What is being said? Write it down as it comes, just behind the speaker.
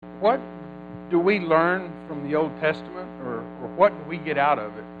what do we learn from the Old Testament, or what do we get out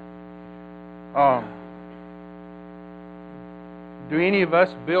of it? Do any of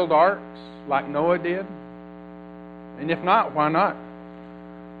us build arks like Noah did? And if not, why not?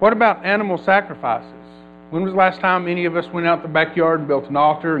 What about animal sacrifices? When was the last time any of us went out the backyard and built an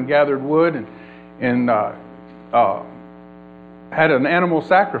altar and gathered wood and had an animal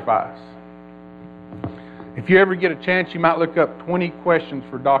sacrifice? If you ever get a chance, you might look up 20 questions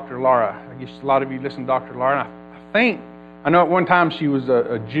for Dr. Laura. I guess a lot of you listen to Dr. Laura. And I know at one time she was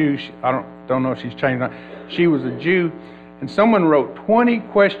a Jew. I don't know if she's changed or not. She was a Jew. And someone wrote 20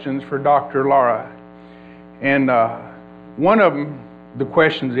 questions for Dr. Laura. And one of them, the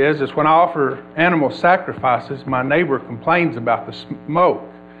questions is when I offer animal sacrifices, my neighbor complains about the smoke.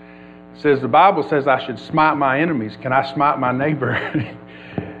 It says the Bible says I should smite my enemies. Can I smite my neighbor?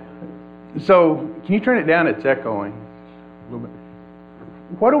 So, can you turn it down? It's echoing a little bit.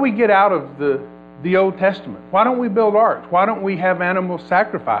 What do we get out of the Old Testament? Why don't we build arks? Why don't we have animal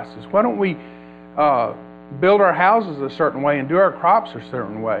sacrifices? Why don't we build our houses a certain way and do our crops a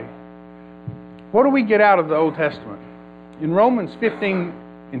certain way? What do we get out of the Old Testament? In Romans 15,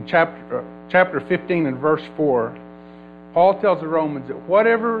 in chapter 15 and verse 4, Paul tells the Romans that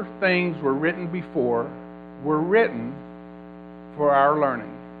whatever things were written before were written for our learning.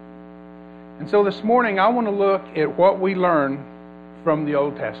 And so this morning I want to look at what we learn from the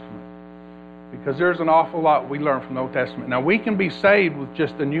Old Testament, because there's an awful lot we learn from the Old Testament. Now, we can be saved with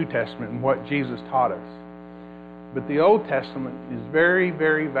just the New Testament and what Jesus taught us, but the Old Testament is very,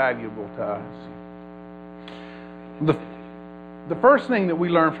 very valuable to us. The first thing that we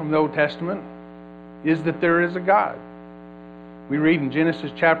learn from the Old Testament is that there is a God. We read in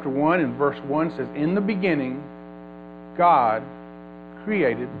Genesis chapter 1 and verse 1 says, "In the beginning, God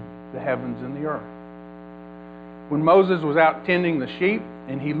created the heavens and the earth." When Moses was out tending the sheep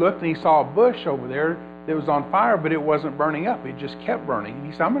and he looked and he saw a bush over there that was on fire, but it wasn't burning up. It just kept burning. And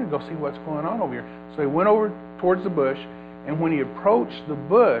he said, "I'm going to go see what's going on over here." So he went over towards the bush, and when he approached the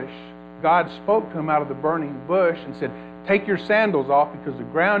bush, God spoke to him out of the burning bush and said, "Take your sandals off, because the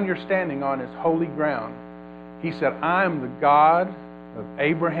ground you're standing on is holy ground." He said, "I am the God of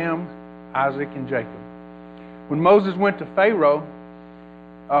Abraham, Isaac, and Jacob." When Moses went to Pharaoh,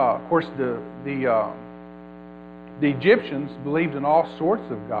 of course, the Egyptians believed in all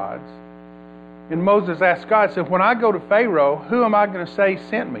sorts of gods. And Moses asked God, said, "When I go to Pharaoh, who am I going to say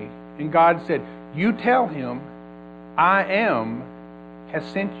sent me?" And God said, "You tell him, I am has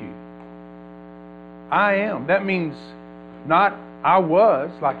sent you." I am. That means not I was,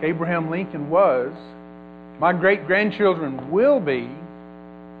 like Abraham Lincoln was. My great-grandchildren will be,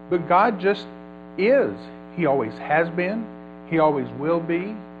 but God just is. He always has been. He always will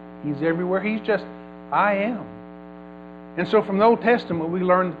be. He's everywhere. He's just, I am. And so from the Old Testament, we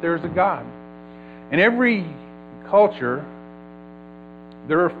learn that there's a God. In every culture,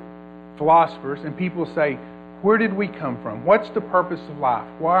 there are philosophers, and people say, where did we come from? What's the purpose of life?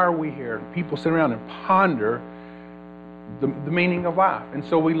 Why are we here? And people sit around and ponder the meaning of life. And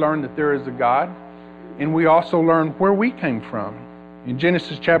so we learn that there is a God, and we also learn where we came from. In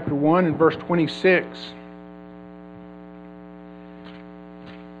Genesis chapter 1 and verse 26,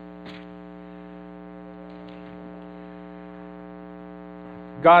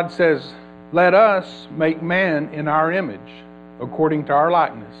 God says, "Let us make man in our image, according to our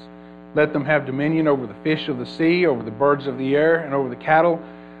likeness. Let them have dominion over the fish of the sea, over the birds of the air, and over the cattle,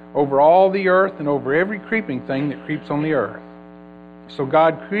 over all the earth, and over every creeping thing that creeps on the earth." So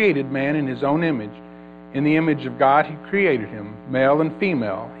God created man in his own image. In the image of God he created him. Male and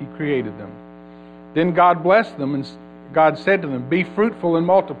female he created them. Then God blessed them, and God said to them, "Be fruitful and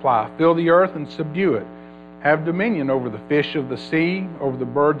multiply, fill the earth and subdue it. Have dominion over the fish of the sea, over the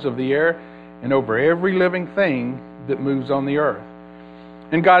birds of the air, and over every living thing that moves on the earth."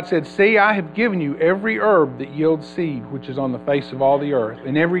 And God said, "See, I have given you every herb that yields seed, which is on the face of all the earth,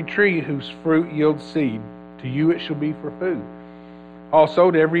 and every tree whose fruit yields seed. To you it shall be for food.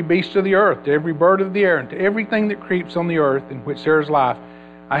 Also to every beast of the earth, to every bird of the air, and to everything that creeps on the earth, in which there is life,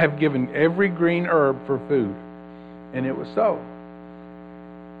 I have given every green herb for food." And it was so.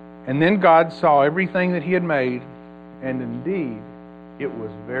 And then God saw everything that he had made, and indeed it was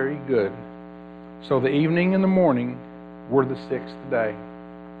very good. So the evening and the morning were the sixth day.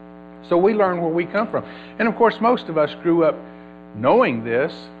 So we learn where we come from. And of course, most of us grew up knowing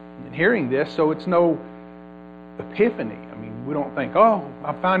this and hearing this, so it's no epiphany. I mean, we don't think, oh,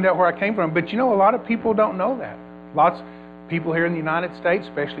 I found out where I came from. But you know, a lot of people don't know that. Lots of people here in the United States,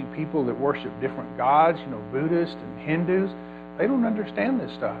 especially people that worship different gods, Buddhists and Hindus, they don't understand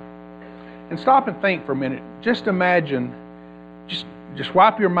this stuff. And stop and think for a minute. Just imagine just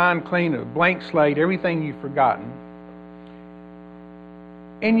wipe your mind clean, a blank slate, everything you've forgotten.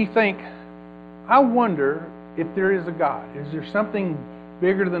 And you think, I wonder if there is a God. Is there something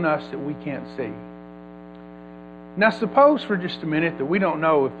bigger than us that we can't see? Now suppose for just a minute that we don't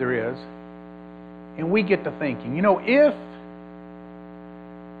know if there is, and we get to thinking, if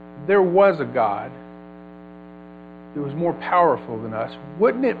there was a God that was more powerful than us,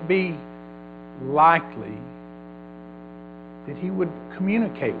 wouldn't it be likely that He would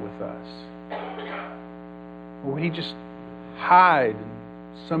communicate with us? Or would He just hide in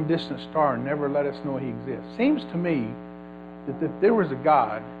some distant star and never let us know He exists? Seems to me that if there was a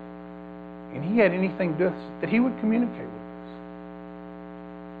God and He had anything to do with us, that He would communicate with us.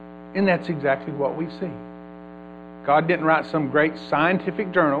 And that's exactly what we see. God didn't write some great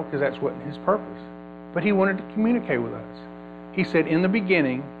scientific journal because that's wasn't His purpose. But He wanted to communicate with us. He said, in the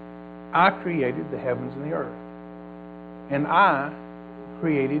beginning, I created the heavens and the earth. And I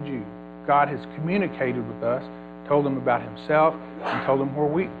created you. God has communicated with us, told them about Himself, and told them where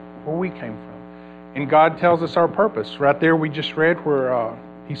we came from. And God tells us our purpose. Right there we just read where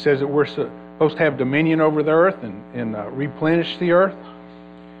He says that we're supposed to have dominion over the earth and replenish the earth.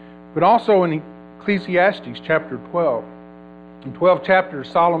 But also in Ecclesiastes chapter 12. In 12 chapters,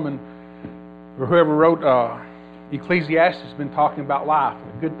 Solomon, or whoever wrote Ecclesiastes, has been talking about life,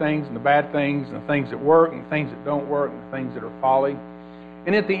 the good things and the bad things, and the things that work and the things that don't work, and the things that are folly.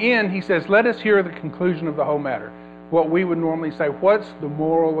 And at the end, he says, let us hear the conclusion of the whole matter. What we would normally say, what's the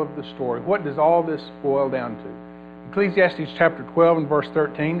moral of the story? What does all this boil down to? Ecclesiastes chapter 12 and verse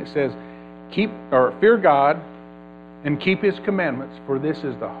 13, it says, fear God and keep His commandments, for this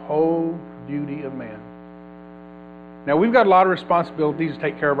is the whole duty of man. Now, we've got a lot of responsibilities to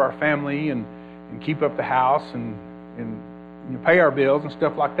take care of our family and keep up the house and pay our bills and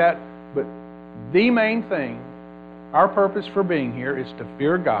stuff like that. But the main thing, our purpose for being here, is to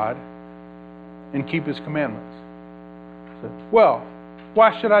fear God and keep His commandments. So, well,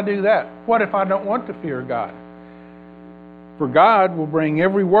 why should I do that? What if I don't want to fear God? For God will bring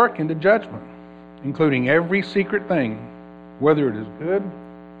every work into judgment, including every secret thing, whether it is good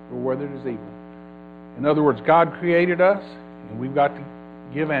or whether it is evil. In other words, God created us, and we've got to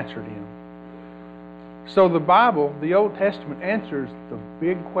give answer to Him. So the Bible, the Old Testament, answers the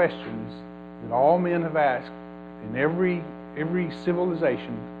big questions that all men have asked in every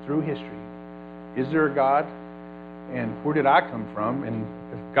civilization through history. Is there a God? And where did I come from? And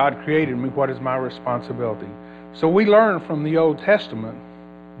if God created me, what is my responsibility? So we learn from the Old Testament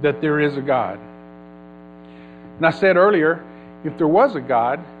that there is a God. And I said earlier, if there was a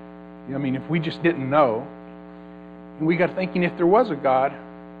God, if we just didn't know, and we got thinking, if there was a God,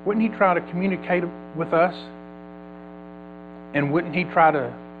 wouldn't He try to communicate with us? And wouldn't He try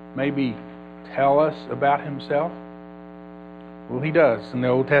to maybe tell us about Himself? Well, He does in the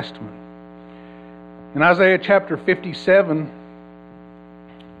Old Testament. In Isaiah chapter 57,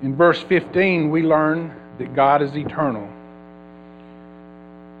 in verse 15, we learn that God is eternal.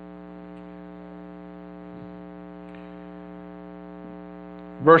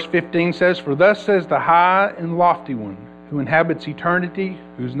 Verse 15 says, for thus says the high and lofty one, who inhabits eternity,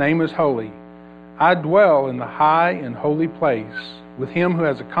 whose name is holy. I dwell in the high and holy place, with Him who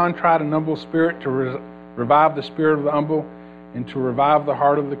has a contrite and humble spirit, to revive the spirit of the humble, and to revive the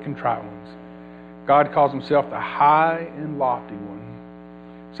heart of the contrite ones. God calls Himself the high and lofty one.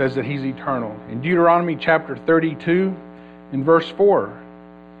 Says that He's eternal. In Deuteronomy chapter 32, in verse 4,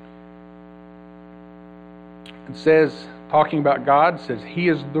 it says, talking about God, says, He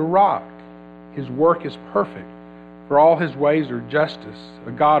is the rock. His work is perfect. For all His ways are justice,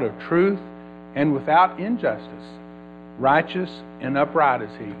 a God of truth and without injustice. Righteous and upright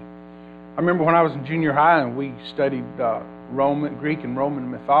is He. I remember when I was in junior high and we studied Greek and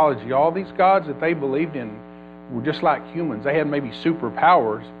Roman mythology. All these gods that they believed in were just like humans. They had maybe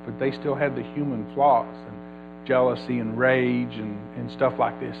superpowers, but they still had the human flaws and jealousy and rage and stuff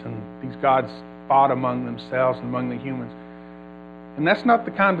like this. And these gods fought among themselves and among the humans. And that's not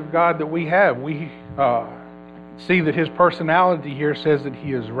the kind of God that we have. We see that His personality here says that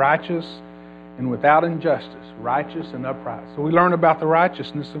He is righteous and without injustice, righteous and upright. So we learn about the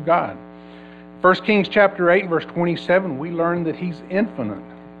righteousness of God. 1 Kings chapter 8 verse 27, we learn that He's infinite.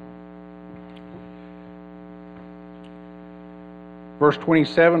 Verse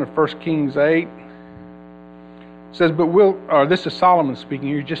 27 of 1 Kings 8 says, this is Solomon speaking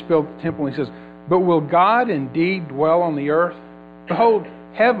here. He just built the temple, and he says, but will God indeed dwell on the earth? Behold,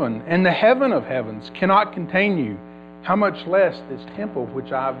 heaven and the heaven of heavens cannot contain you. How much less this temple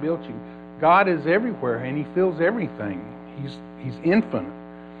which I have built you? God is everywhere, and He fills everything. He's infinite.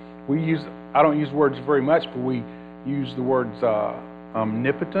 I don't use words very much, but we use the words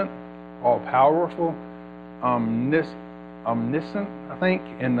omnipotent, all-powerful, omniscient, I think,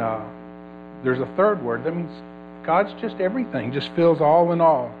 and there's a third word. That means God's just everything, just fills all in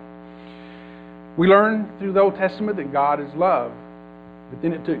all. We learn through the Old Testament that God is love, but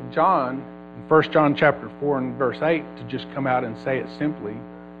then it took John, in 1 John chapter 4 and verse 8, to just come out and say it simply,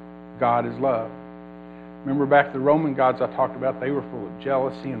 God is love. Remember back to the Roman gods I talked about, they were full of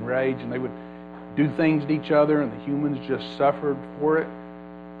jealousy and rage, and they would do things to each other, and the humans just suffered for it.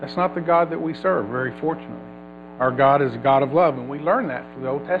 That's not the God that we serve, very fortunately. Our God is a God of love, and we learn that through the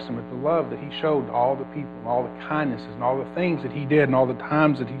Old Testament, the love that He showed to all the people, and all the kindnesses, and all the things that He did, and all the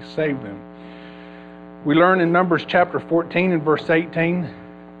times that He saved them. We learn in Numbers chapter 14 and verse 18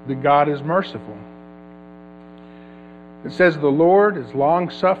 that God is merciful. It says, the Lord is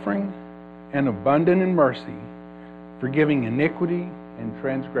long-suffering and abundant in mercy, forgiving iniquity and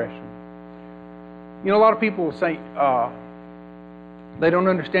transgression. You know, a lot of people will say they don't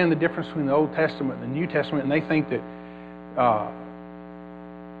understand the difference between the Old Testament and the New Testament, and they think that,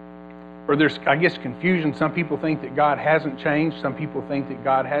 or there's, I guess, confusion. Some people think that God hasn't changed. Some people think that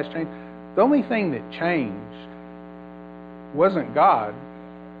God has changed. The only thing that changed wasn't God,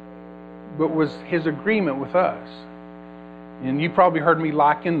 but was His agreement with us. And you probably heard me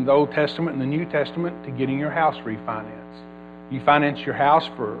liken the Old Testament and the New Testament to getting your house refinanced. You finance your house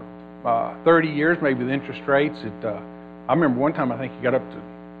for 30 years, maybe the interest rates I remember one time I think you got up to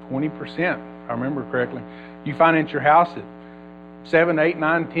 20%, if I remember correctly. You finance your house at 7, 8,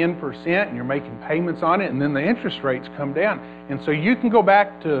 9, 10%, and you're making payments on it, and then the interest rates come down. And so you can go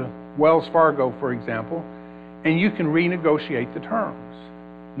back to Wells Fargo, for example, and you can renegotiate the terms.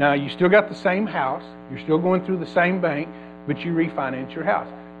 Now, you still got the same house, you're still going through the same bank, but you refinance your house.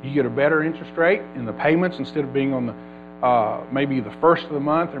 You get a better interest rate, and the payments, instead of being on the maybe the 1st of the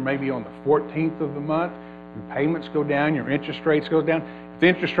month or maybe on the 14th of the month, your payments go down, your interest rates go down. If the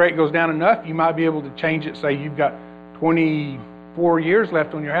interest rate goes down enough, you might be able to change it. Say you've got 24 years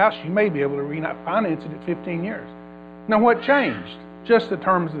left on your house, you may be able to refinance it at 15 years. Now, what changed? Just the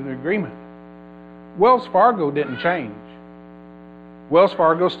terms of the agreement. Wells Fargo didn't change. Wells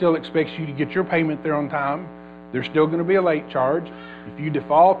Fargo still expects you to get your payment there on time. There's still going to be a late charge. If you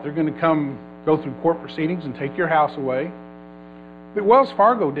default, they're going to go through court proceedings and take your house away. But Wells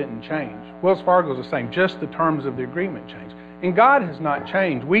Fargo didn't change. Wells Fargo is the same, just the terms of the agreement changed. And God has not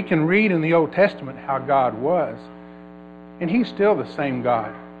changed. We can read in the Old Testament how God was, and He's still the same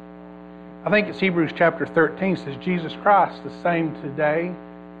God. I think it's Hebrews chapter 13 says Jesus Christ the same today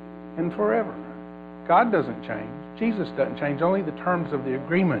and forever. God doesn't change. Jesus doesn't change. Only the terms of the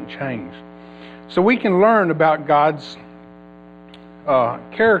agreement change. So we can learn about God's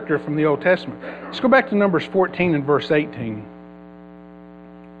character from the Old Testament. Let's go back to Numbers 14 and verse 18.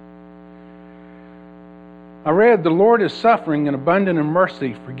 I read, the Lord is suffering and abundant in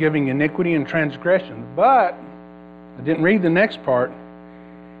mercy, forgiving iniquity and transgression. But, I didn't read the next part,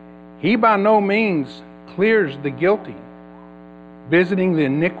 He by no means clears the guilty, visiting the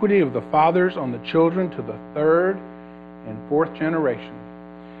iniquity of the fathers on the children to the 3rd and 4th generation.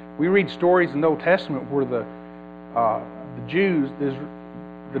 We read stories in the Old Testament where the Jews,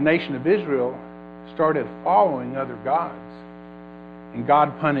 the nation of Israel, started following other gods. And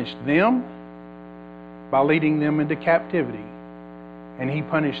God punished them by leading them into captivity. And He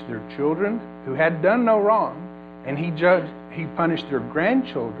punished their children who had done no wrong. And He punished their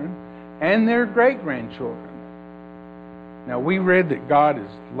grandchildren and their great-grandchildren. Now, we read that God is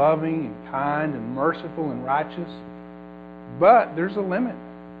loving and kind and merciful and righteous, but there's a limit.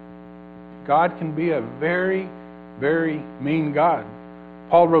 God can be a very, very mean God.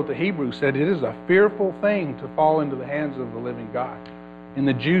 Paul wrote to Hebrews, said it is a fearful thing to fall into the hands of the living God. And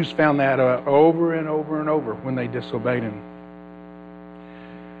the Jews found that over and over and over when they disobeyed Him.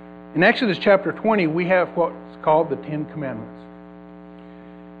 In Exodus chapter 20, we have what's called the 10 Commandments.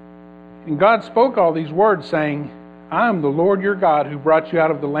 And God spoke all these words saying, I am the Lord your God who brought you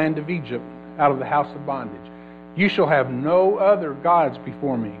out of the land of Egypt, out of the house of bondage. You shall have no other gods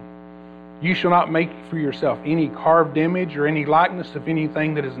before me. You shall not make for yourself any carved image or any likeness of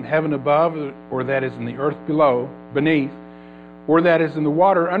anything that is in heaven above or that is in the earth beneath, or that is in the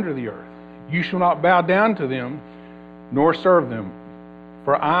water under the earth. You shall not bow down to them, nor serve them.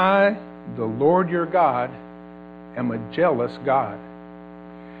 For I, the Lord your God, am a jealous God.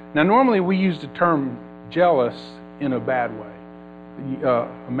 Now, normally we use the term jealous in a bad way.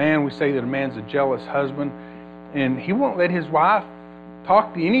 We say that a man's a jealous husband, and he won't let his wife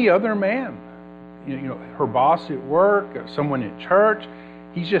talk to any other man. Her boss at work, someone at church.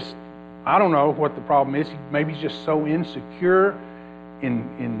 He's just, I don't know what the problem is. Maybe he's just so insecure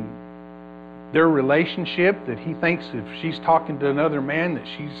in their relationship, that he thinks if she's talking to another man that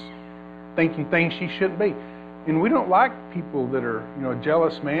she's thinking things she shouldn't be. And we don't like people that are, a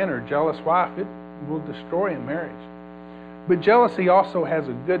jealous man or a jealous wife. It will destroy a marriage. But jealousy also has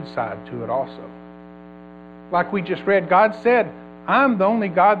a good side to it also. Like we just read, God said, I'm the only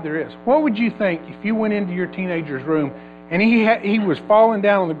God there is. What would you think if you went into your teenager's room and he was falling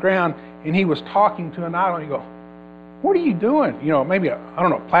down on the ground and he was talking to an idol and you go, what are you doing? Maybe a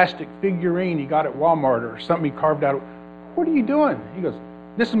plastic figurine he got at Walmart or something he carved out. What are you doing? He goes,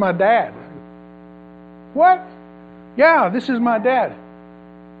 this is my dad. What? Yeah, this is my dad.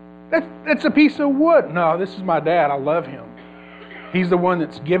 That's a piece of wood. No, this is my dad. I love him. He's the one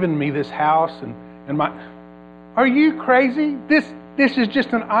that's given me this house and my... Are you crazy? This is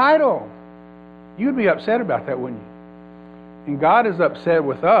just an idol. You'd be upset about that, wouldn't you? And God is upset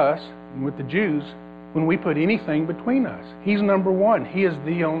with us and with the Jews when we put anything between us. He's number one. He is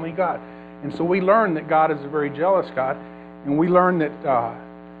the only God. And so we learn that God is a very jealous God. And we learn that,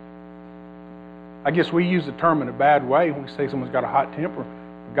 I guess we use the term in a bad way when we say someone's got a hot temper.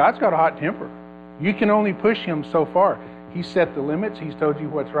 But God's got a hot temper. You can only push him so far. He set the limits. He's told you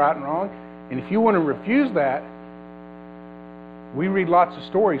what's right and wrong. And if you want to refuse that, we read lots of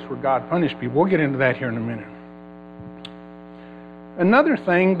stories where God punished people. We'll get into that here in a minute. Another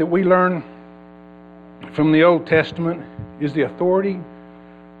thing that we learn from the Old Testament is the authority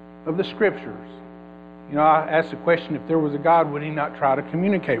of the Scriptures. I asked the question, if there was a God, would he not try to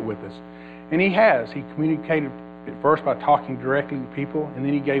communicate with us? And he has. He communicated at first by talking directly to people, and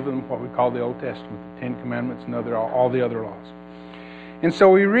then he gave them what we call the Old Testament, the Ten Commandments and all the other laws. And so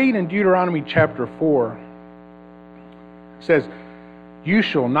we read in Deuteronomy chapter 4, it says, you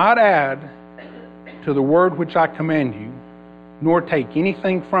shall not add to the word which I command you, nor take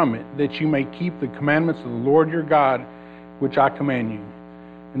anything from it, that you may keep the commandments of the Lord your God, which I command you.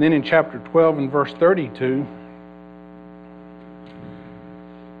 And then in chapter 12 and verse 32,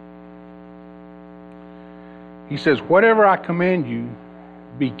 he says, whatever I command you,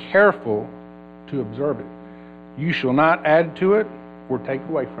 be careful to observe it. You shall not add to it or take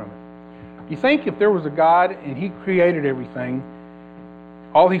away from it. You think if there was a God and he created everything,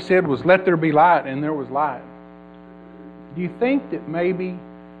 all he said was, let there be light, and there was light. Do you think that maybe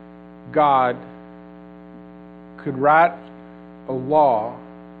God could write a law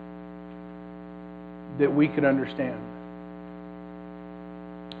that we could understand?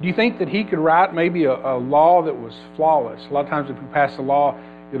 Do you think that he could write maybe a law that was flawless? A lot of times if we pass a law,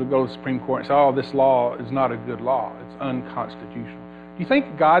 it'll go to the Supreme Court and say, oh, this law is not a good law. It's unconstitutional. Do you think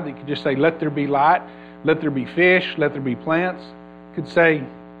a God that could just say, let there be light, let there be fish, let there be plants, could say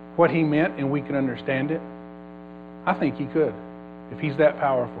what he meant and we could understand it? I think he could, if he's that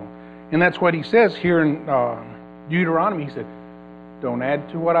powerful. And that's what he says here in Deuteronomy. He said, don't add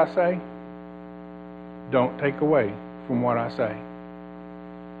to what I say. Don't take away from what I say.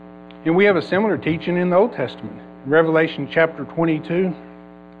 And we have a similar teaching in the Old Testament. In Revelation chapter 22,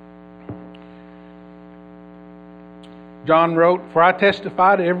 John wrote, for I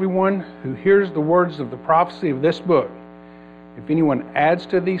testify to everyone who hears the words of the prophecy of this book. If anyone adds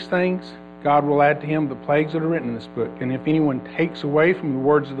to these things, God will add to him the plagues that are written in this book. And if anyone takes away from the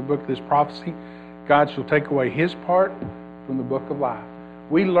words of the book of this prophecy, God shall take away his part from the book of life.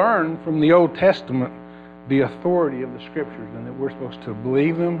 We learn from the Old Testament the authority of the Scriptures and that we're supposed to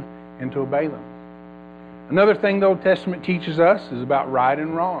believe them and to obey them. Another thing the Old Testament teaches us is about right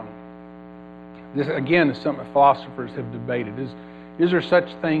and wrong. This, again, is something philosophers have debated. Is there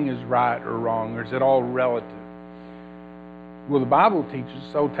such thing as right or wrong, or is it all relative? Well, the Bible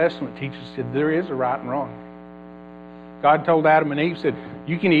teaches, the Old Testament teaches that there is a right and wrong. God told Adam and Eve, said,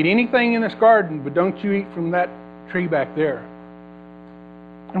 you can eat anything in this garden, but don't you eat from that tree back there.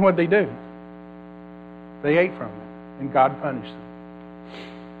 And what'd they do? They ate from it, and God punished them.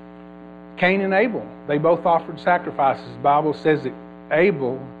 Cain and Abel, they both offered sacrifices. The Bible says that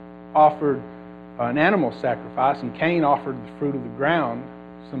Abel offered an animal sacrifice, and Cain offered the fruit of the ground,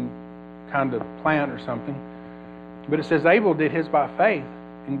 some kind of plant or something. But it says Abel did his by faith,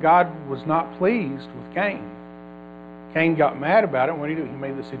 and God was not pleased with Cain. Cain got mad about it. What did he do? He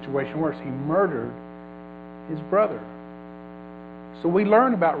made the situation worse. He murdered his brother. So we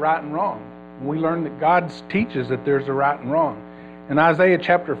learn about right and wrong. And we learn that God teaches that there's a right and wrong. In Isaiah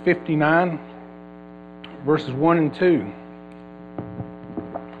chapter 59, verses 1 and 2,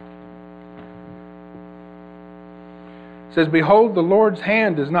 it says, behold, the Lord's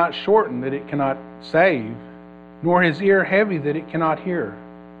hand is not shortened that it cannot save, nor his ear heavy that it cannot hear.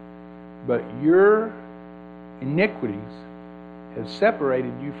 But your iniquities have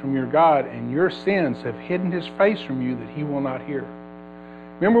separated you from your God, and your sins have hidden his face from you that he will not hear.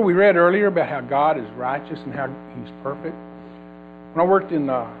 Remember we read earlier about how God is righteous and how He's perfect? When I worked in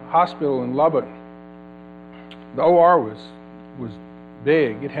a hospital in Lubbock, the OR was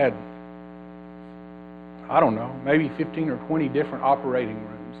big. It had, I don't know, maybe 15 or 20 different operating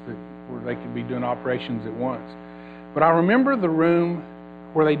rooms where they could be doing operations at once. But I remember the room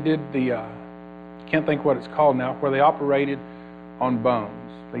where they did the, can't think what it's called now, where they operated on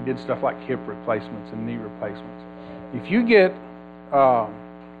bones. They did stuff like hip replacements and knee replacements. If you get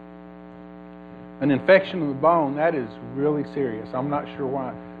an infection of the bone, that is really serious. I'm not sure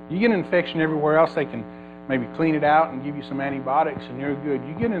why. You get an infection everywhere else, they can maybe clean it out and give you some antibiotics and you're good.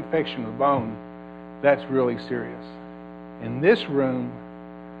 You get an infection of the bone, that's really serious. And this room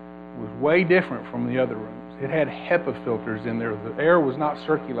was way different from the other rooms. It had HEPA filters in there. The air was not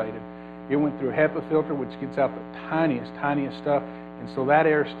circulated. It went through a HEPA filter, which gets out the tiniest stuff, and so that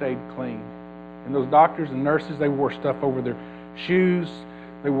air stayed clean. And those doctors and nurses, they wore stuff over their shoes.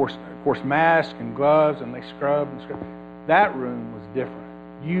 They wore, of course, masks and gloves, and they scrubbed and scrubbed. That room was different.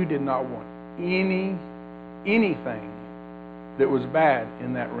 You did not want anything that was bad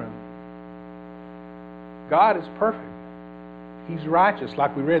in that room. God is perfect. He's righteous.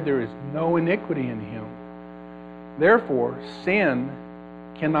 Like we read, there is no iniquity in Him. Therefore, sin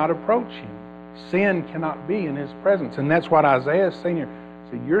cannot approach Him. Sin cannot be in His presence. And that's what Isaiah is saying here.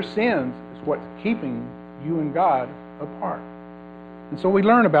 So your sins is what's keeping you and God apart. And so we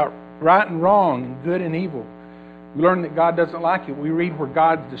learn about right and wrong and good and evil. We learn that God doesn't like it. We read where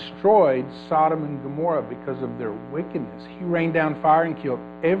God destroyed Sodom and Gomorrah because of their wickedness. He rained down fire and killed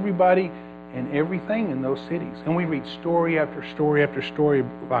everybody and everything in those cities. And we read story after story after story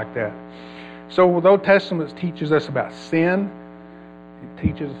like that. So the Old Testament teaches us about sin. It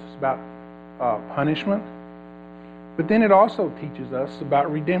teaches us about punishment. But then it also teaches us about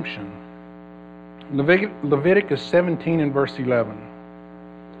redemption. Leviticus 17 and verse 11.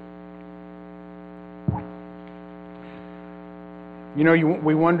 You know,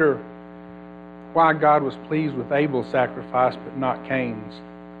 we wonder why God was pleased with Abel's sacrifice but not Cain's.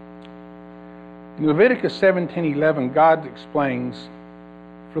 In Leviticus 17:11, God explains,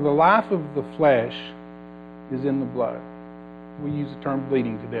 "For the life of the flesh is in the blood." We use the term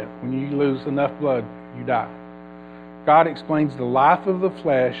bleeding to death. When you lose enough blood, you die. God explains, "The life of the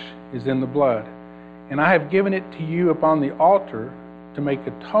flesh is in the blood, and I have given it to you upon the altar to make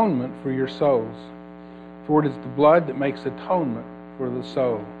atonement for your souls. For it is the blood that makes atonement for the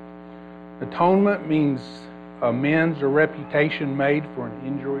soul." Atonement means amends or reputation made for an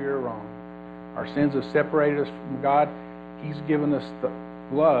injury or wrong. Our sins have separated us from God. He's given us the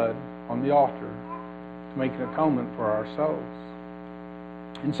blood on the altar to make an atonement for our souls.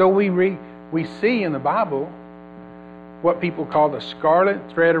 And so we see in the Bible what people call the scarlet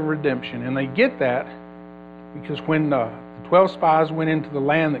thread of redemption. And they get that because when the 12 spies went into the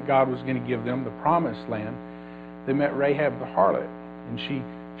land that God was going to give them, the promised land, they met Rahab the harlot. And she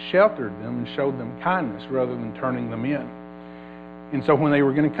sheltered them and showed them kindness rather than turning them in. And so when they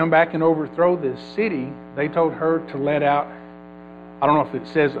were going to come back and overthrow this city, they told her to let out, I don't know if it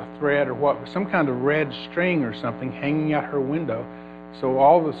says a thread or what, but some kind of red string or something hanging out her window. So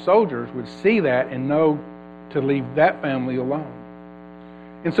all the soldiers would see that and know to leave that family alone.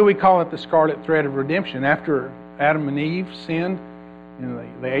 And so we call it the scarlet thread of redemption. After Adam and Eve sinned,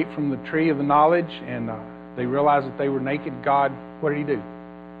 they ate from the tree of the knowledge and they realized that they were naked. God, what did He do?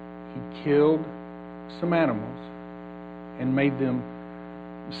 He killed some animals and made them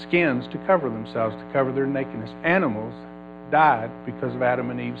skins to cover themselves, to cover their nakedness. Animals died because of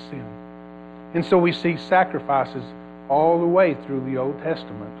Adam and Eve's sin. And so we see sacrifices all the way through the Old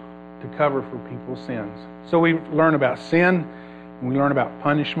Testament to cover for people's sins. So we learn about sin, and we learn about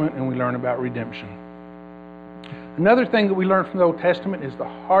punishment, and we learn about redemption. Another thing that we learn from the Old Testament is the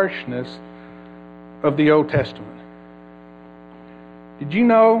harshness of the Old Testament. Did you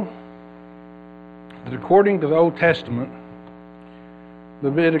know that according to the Old Testament,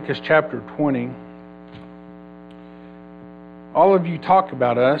 Leviticus chapter 20, all of you talk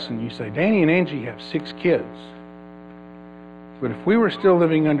about us and you say, Danny and Angie have 6 kids. But if we were still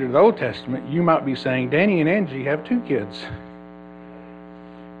living under the Old Testament, you might be saying, Danny and Angie have 2 kids.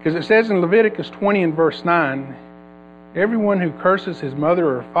 Because it says in Leviticus 20 and verse 9, everyone who curses his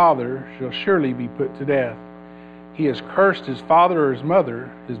mother or father shall surely be put to death. He has cursed his father or his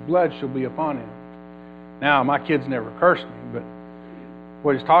mother, his blood shall be upon him. Now, my kids never cursed me, but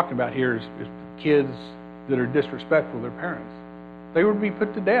what he's talking about here is kids that are disrespectful to their parents. They would be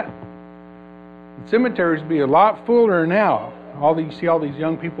put to death. The cemeteries would be a lot fuller now. You see all these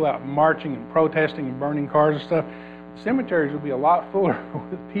young people out marching and protesting and burning cars and stuff. The cemeteries would be a lot fuller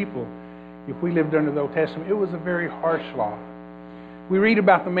with people if we lived under the Old Testament. It was a very harsh law. We read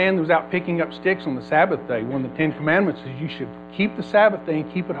about the man that was out picking up sticks on the Sabbath day. One of the 10 Commandments is you should keep the Sabbath day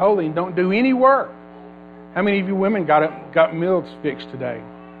and keep it holy and don't do any work. How many of you women got meals fixed today?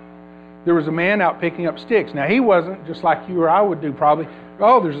 There was a man out picking up sticks. Now, he wasn't just like you or I would do probably.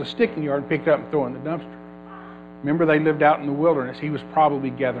 Oh, there's a stick in the yard, and pick it up and throw it in the dumpster. Remember, they lived out in the wilderness. He was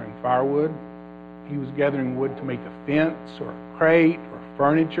probably gathering firewood. He was gathering wood to make a fence or a crate or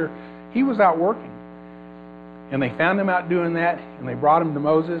furniture. He was out working. And they found him out doing that, and they brought him to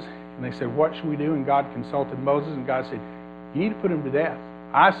Moses, and they said, what should we do? And God consulted Moses, and God said, you need to put him to death.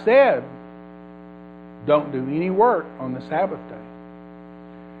 I said, don't do any work on the Sabbath day.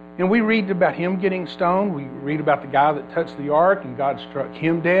 And we read about him getting stoned. We read about the guy that touched the ark, and God struck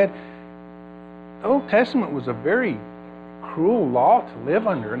him dead. The Old Testament was a very cruel law to live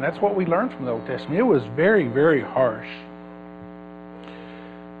under, and that's what we learned from the Old Testament. It was very, very harsh.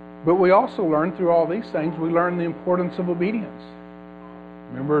 But we also learn through all these things, we learn the importance of obedience.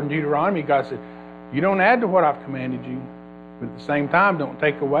 Remember in Deuteronomy, God said, you don't add to what I've commanded you, but at the same time, don't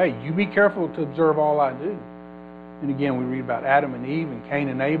take away. You be careful to observe all I do. And again, we read about Adam and Eve and Cain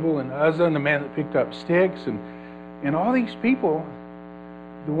and Abel and Uzzah and the man that picked up sticks. And all these people,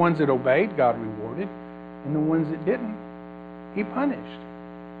 the ones that obeyed, God rewarded. And the ones that didn't, He punished.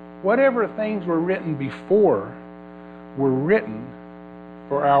 Whatever things were written before were written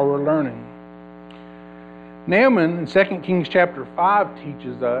for our learning. Naaman in 2 Kings chapter 5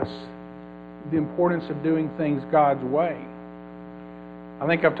 teaches us the importance of doing things God's way. I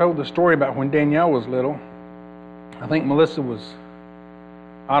think I've told the story about when Danielle was little. I think Melissa was,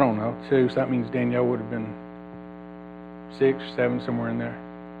 2, so that means Danielle would have been 6 or 7, somewhere in there.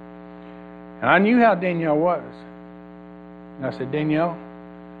 And I knew how Danielle was. And I said, Danielle,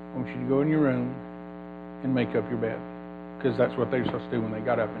 I want you to go in your room and make up your bed. Because that's what they were supposed to do when they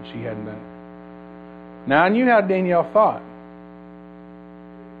got up, and she hadn't done it. Now, I knew how Danielle thought.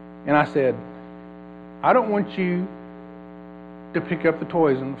 And I said, I don't want you to pick up the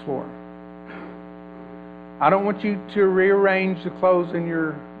toys on the floor. I don't want you to rearrange the clothes in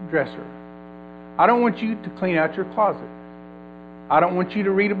your dresser. I don't want you to clean out your closet. I don't want you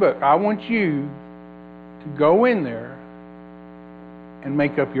to read a book. I want you to go in there and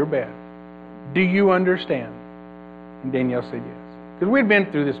make up your bed. Do you understand? And Danielle said yes. Because we'd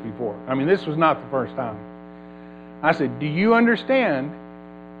been through this before. This was not the first time. I said, do you understand?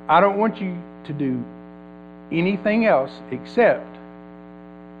 I don't want you to do anything else except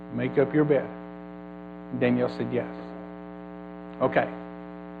make up your bed. And Danielle said yes. Okay,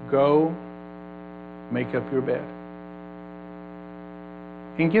 go make up your bed.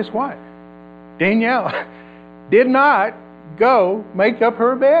 And guess what? Danielle did not go make up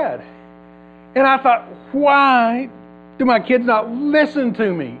her bed. And I thought, why do my kids not listen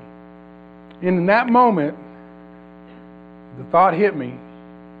to me? And in that moment, the thought hit me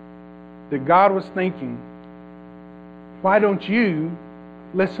that God was thinking, why don't you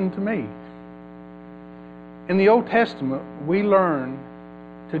listen to me? In the Old Testament, we learn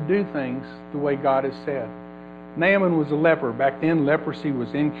to do things the way God has said. Naaman was a leper. Back then, leprosy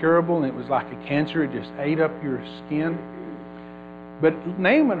was incurable, and it was like a cancer. It just ate up your skin. But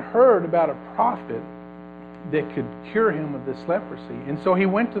Naaman heard about a prophet that could cure him of this leprosy. And so he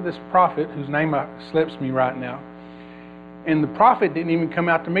went to this prophet, whose name slips me right now. And the prophet didn't even come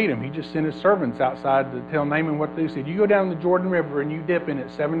out to meet him. He just sent his servants outside to tell Naaman what to do. He said, you go down the Jordan River and you dip in it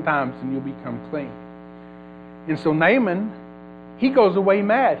 7 times and you'll become clean. And so Naaman, he goes away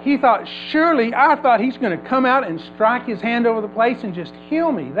mad. He thought, I thought he's going to come out and strike his hand over the place and just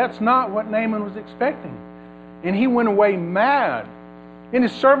heal me. That's not what Naaman was expecting. And he went away mad. And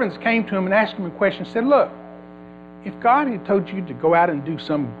his servants came to him and asked him a question. Said, look, if God had told you to go out and do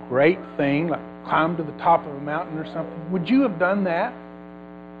some great thing, like climb to the top of a mountain or something, would you have done that?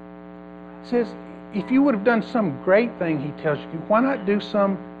 He says, if you would have done some great thing he tells you, why not do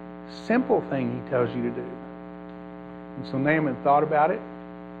some simple thing he tells you to do? And so Naaman thought about it,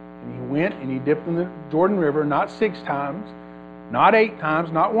 and he went and he dipped in the Jordan River, not 6 times, not 8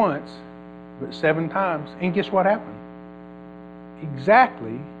 times, not once, but 7 times. And guess what happened?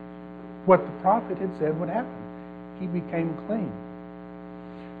 Exactly what the prophet had said would happen. He became clean.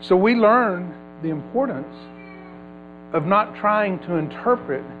 So we learn the importance of not trying to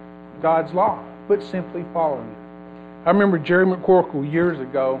interpret God's law, but simply following it. I remember Jerry McCorkle years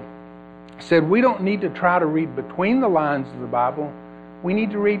ago said we don't need to try to read between the lines of the Bible. We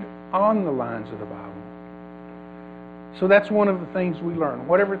need to read on the lines of the Bible. So that's one of the things we learn.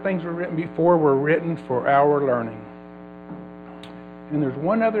 Whatever things were written before were written for our learning. And there's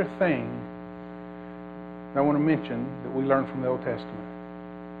one other thing I want to mention that we learn from the Old Testament.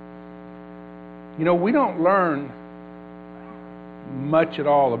 We don't learn much at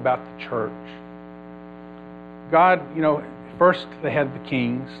all about the church. God, first they had the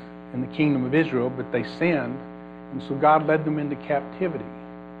kings in the kingdom of Israel, but they sinned, and so God led them into captivity.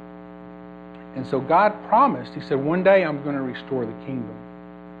 And so God promised, He said, one day I'm going to restore the kingdom.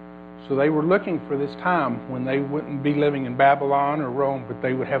 So they were looking for this time when they wouldn't be living in Babylon or Rome, but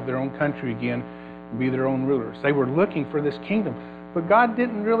they would have their own country again and be their own rulers. They were looking for this kingdom, but God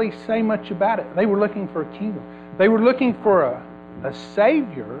didn't really say much about it. They were looking for a kingdom. They were looking for a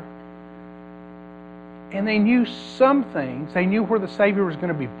Savior, and they knew some things. They knew where the Savior was going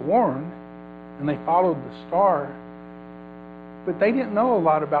to be born, and they followed the star, but they didn't know a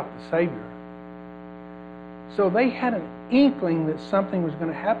lot about the Savior. So they had an inkling that something was going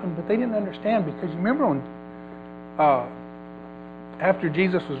to happen, but they didn't understand, because you remember after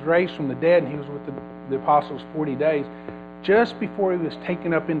Jesus was raised from the dead and He was with the apostles 40 days, just before He was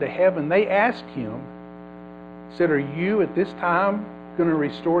taken up into heaven, they asked Him, said, "Are you at this time going to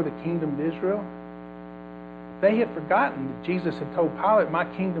restore the kingdom of Israel?" They had forgotten that Jesus had told Pilate, "My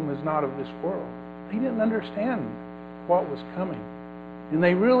kingdom is not of this world." They didn't understand what was coming, and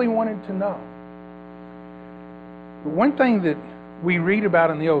they really wanted to know. But one thing that we read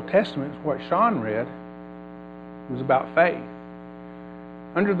about in the Old Testament, what Sean read, was about faith.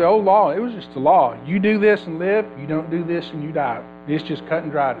 Under the old law, it was just a law. You do this and live, you don't do this and you die. It's just cut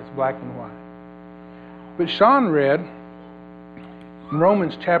and dried, it's black and white. But Sean read in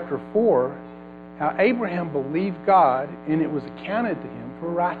Romans chapter 4 how Abraham believed God and it was accounted to him for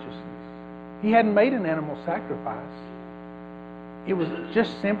righteousness. He hadn't made an animal sacrifice. It was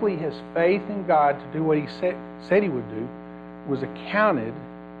just simply his faith in God to do what He said He would do was accounted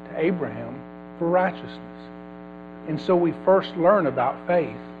to Abraham for righteousness. And so we first learn about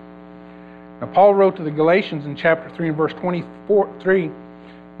faith. Now Paul wrote to the Galatians in chapter 3 and verse 23,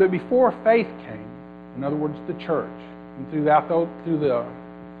 "But before faith came," in other words, the church, and through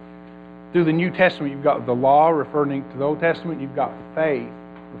the New Testament, you've got the law referring to the Old Testament, you've got faith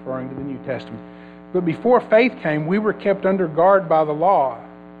referring to the New Testament. "But before faith came, we were kept under guard by the law,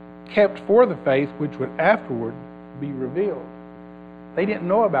 kept for the faith which would afterward be revealed." They didn't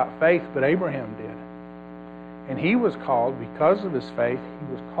know about faith, but Abraham did. And he was called, because of his faith,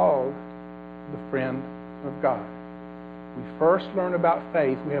 he was called the friend of God. We first learn about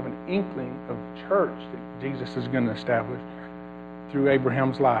faith. We have an inkling of the church that Jesus is going to establish through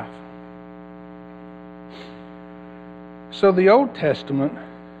Abraham's life. So the Old Testament,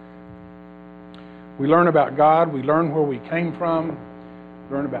 we learn about God, we learn where we came from,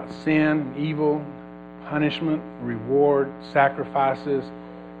 we learn about sin, evil, punishment, reward, sacrifices.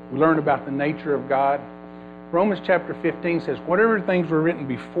 We learn about the nature of God. Romans chapter 15 says, whatever things were written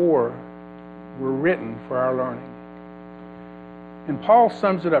before were written for our learning. And Paul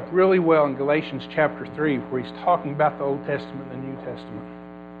sums it up really well in Galatians chapter 3, where he's talking about the Old Testament and the New Testament.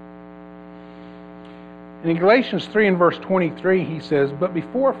 And in Galatians 3 and verse 23, he says, "But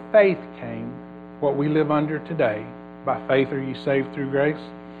before faith came," what we live under today, by faith are you saved through grace?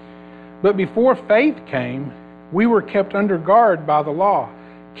 "But before faith came, we were kept under guard by the law,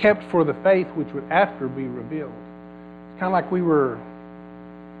 kept for the faith which would after be revealed." It's kind of like we were,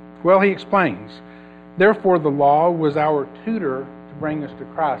 well, he explains, "Therefore the law was our tutor to bring us to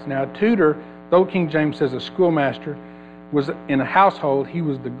Christ." Now a tutor, the Old King James says a schoolmaster, was in a household, he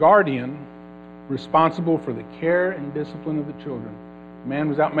was the guardian responsible for the care and discipline of the children. The man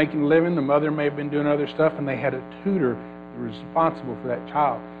was out making a living, the mother may have been doing other stuff, and they had a tutor that was responsible for that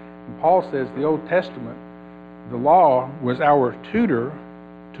child. And Paul says the Old Testament, the law was our tutor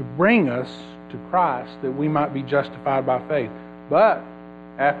to bring us to Christ that we might be justified by faith. But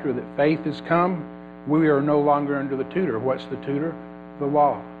after that faith has come, we are no longer under the tutor. What's the tutor? The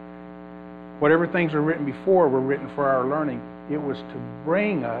law. Whatever things were written before were written for our learning. It was to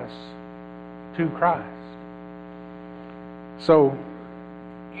bring us to Christ. So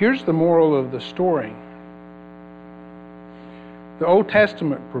here's the moral of the story. The Old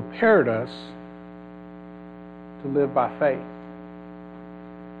Testament prepared us to live by faith.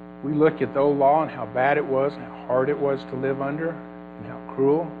 We look at the old law and how bad it was and how hard it was to live under and how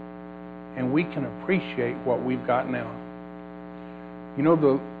cruel, and we can appreciate what we've got now. You know,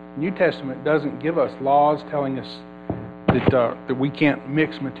 the New Testament doesn't give us laws telling us that we can't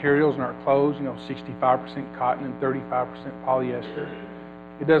mix materials in our clothes, 65% cotton and 35% polyester.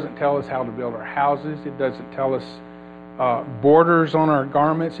 It doesn't tell us how to build our houses. It doesn't tell us borders on our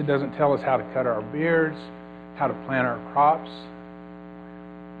garments. It doesn't tell us how to cut our beards, how to plant our crops.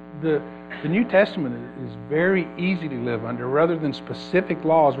 The New Testament is very easy to live under. Rather than specific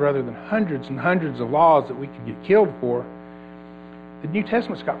laws, rather than hundreds and hundreds of laws that we could get killed for, the New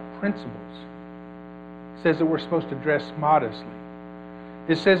Testament's got principles. It says that we're supposed to dress modestly.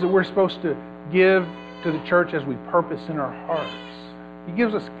 It says that we're supposed to give to the church as we purpose in our hearts. He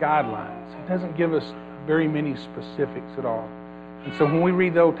gives us guidelines. He doesn't give us very many specifics at all. And so when we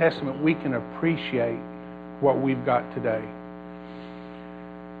read the Old Testament, we can appreciate what we've got today.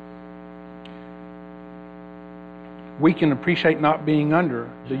 We can appreciate not being under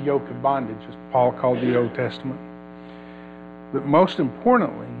the yoke of bondage, as Paul called the Old Testament. But most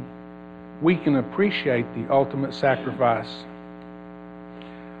importantly, we can appreciate the ultimate sacrifice.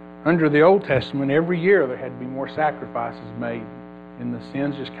 Under the Old Testament, every year there had to be more sacrifices made, and the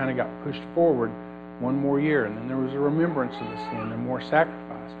sins just kind of got pushed forward one more year, and then there was a remembrance of the sin and more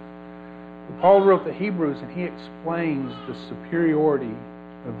sacrifices. But Paul wrote the Hebrews, and he explains the superiority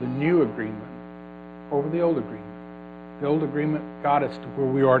of the new agreement over the old agreement. The old agreement got us to where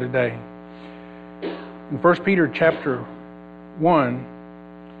we are today. In 1 Peter chapter 1,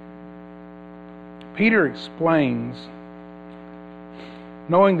 Peter explains,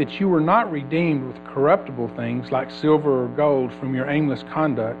 knowing that you were not redeemed with corruptible things like silver or gold from your aimless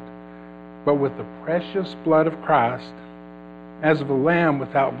conduct, but with the precious blood of Christ, as of a lamb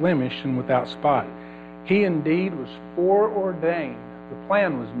without blemish and without spot. He indeed was foreordained. The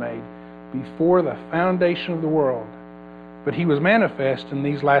plan was made before the foundation of the world, but he was manifest in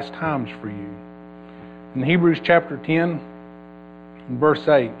these last times for you. In Hebrews chapter 10, in verse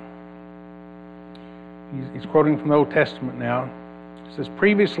 8, he's quoting from the Old Testament now. It says,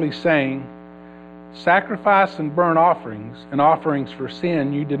 previously saying, sacrifice and burnt offerings and offerings for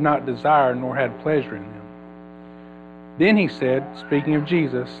sin you did not desire nor had pleasure in them. Then he said, speaking of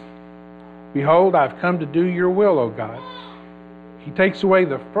Jesus, behold, I've come to do your will, O God. He takes away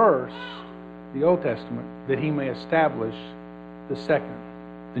the first, the Old Testament, that he may establish the second,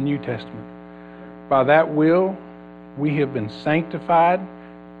 the New Testament. By that will, we have been sanctified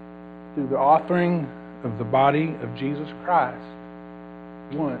through the offering of the body of Jesus Christ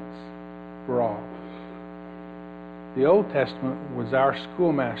once for all. The Old Testament was our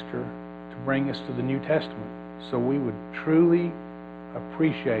schoolmaster to bring us to the New Testament, so we would truly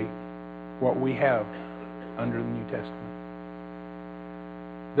appreciate what we have under the New Testament.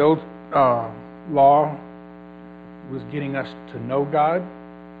 The old law was getting us to know God,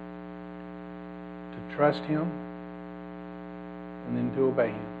 to trust Him, and then to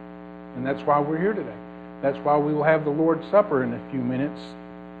obey Him. And that's why we're here today. That's why we will have the Lord's Supper in a few minutes,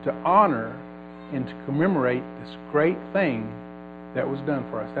 to honor and to commemorate this great thing that was done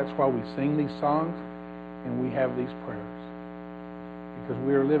for us. That's why we sing these songs and we have these prayers. Because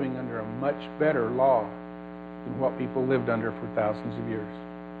we are living under a much better law than what people lived under for thousands of years.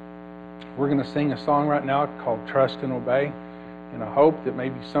 We're going to sing a song right now called Trust and Obey, and I hope that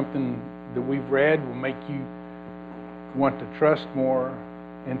maybe something that we've read will make you want to trust more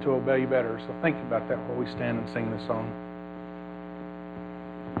and to obey better. So think about that while we stand and sing this song.